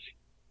advice.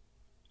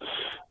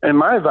 And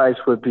my advice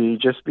would be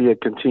just be a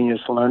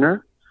continuous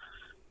learner.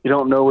 You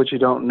don't know what you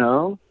don't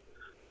know.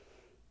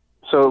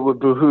 So it would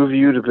behoove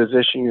you to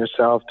position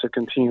yourself to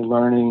continue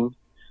learning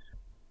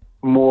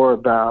more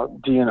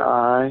about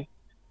D&I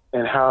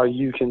and how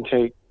you can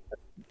take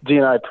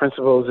D&I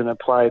principles and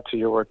apply it to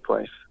your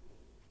workplace.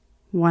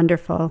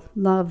 Wonderful.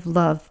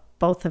 Love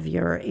both of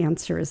your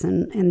answers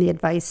and the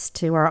advice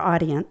to our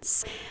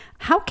audience.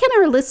 How can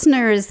our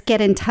listeners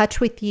get in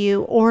touch with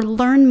you or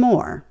learn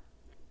more?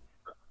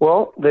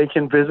 Well, they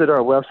can visit our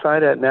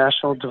website at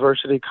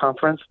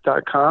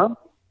nationaldiversityconference.com.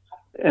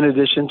 In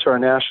addition to our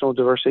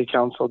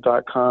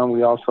nationaldiversitycouncil.com,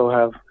 we also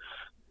have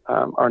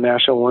our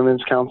National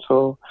Women's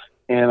Council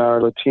and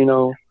our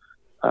Latino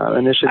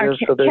initiatives.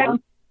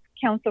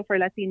 Council for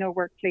Latino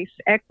Workplace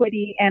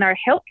Equity and our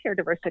Healthcare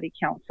Diversity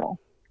Council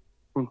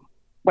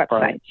websites.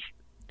 Right.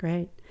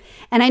 Great.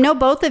 And I know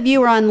both of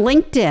you are on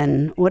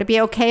LinkedIn. Would it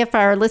be okay if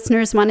our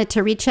listeners wanted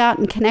to reach out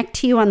and connect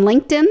to you on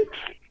LinkedIn?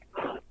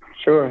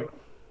 Sure.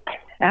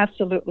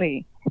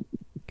 Absolutely.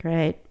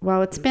 Great.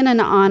 Well, it's been an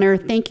honor.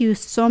 Thank you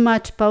so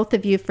much, both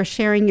of you, for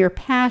sharing your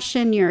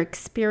passion, your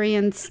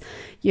experience,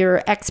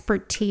 your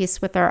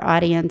expertise with our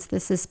audience.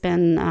 This has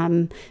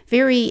been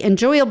very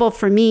enjoyable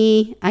for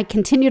me. I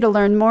continue to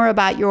learn more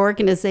about your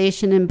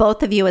organization and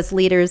both of you as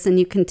leaders, and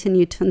you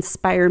continue to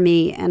inspire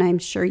me, and I'm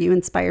sure you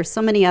inspire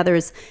so many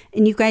others,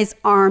 and you guys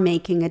are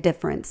making a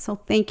difference. So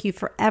thank you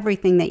for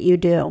everything that you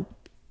do.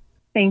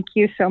 Thank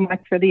you so much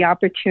for the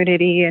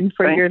opportunity and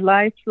for your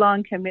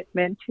lifelong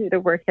commitment to the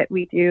work that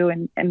we do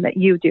and that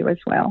you do as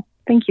well.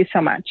 Thank you so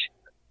much.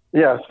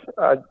 Yes,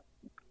 I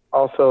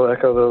also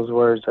echo those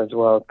words as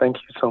well. Thank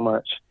you so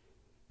much.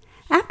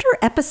 After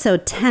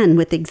episode 10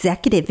 with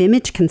executive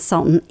image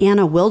consultant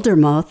Anna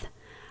Wildermuth,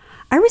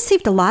 I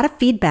received a lot of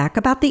feedback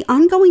about the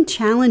ongoing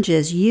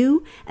challenges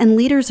you and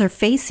leaders are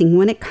facing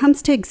when it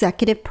comes to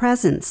executive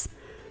presence.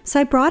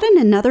 So I brought in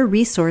another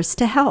resource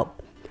to help.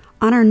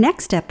 On our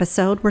next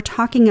episode, we're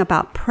talking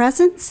about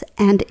presence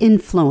and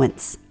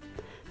influence.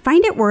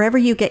 Find it wherever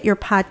you get your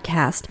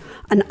podcast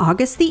on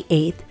August the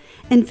 8th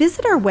and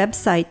visit our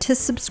website to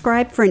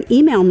subscribe for an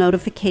email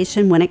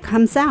notification when it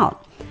comes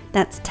out.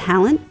 That's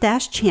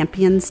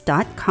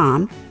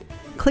talent-champions.com.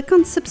 Click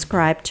on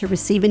subscribe to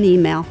receive an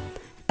email,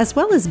 as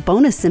well as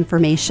bonus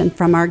information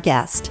from our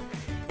guest.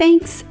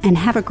 Thanks and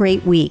have a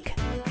great week.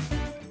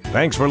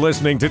 Thanks for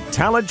listening to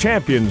Talent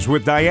Champions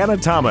with Diana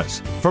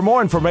Thomas. For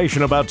more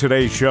information about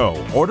today's show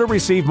or to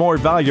receive more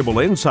valuable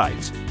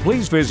insights,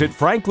 please visit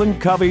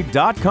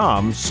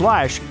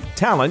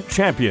franklincovey.com/talent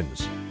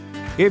champions.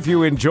 If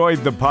you enjoyed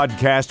the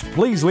podcast,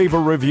 please leave a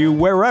review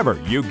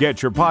wherever you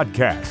get your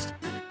podcast.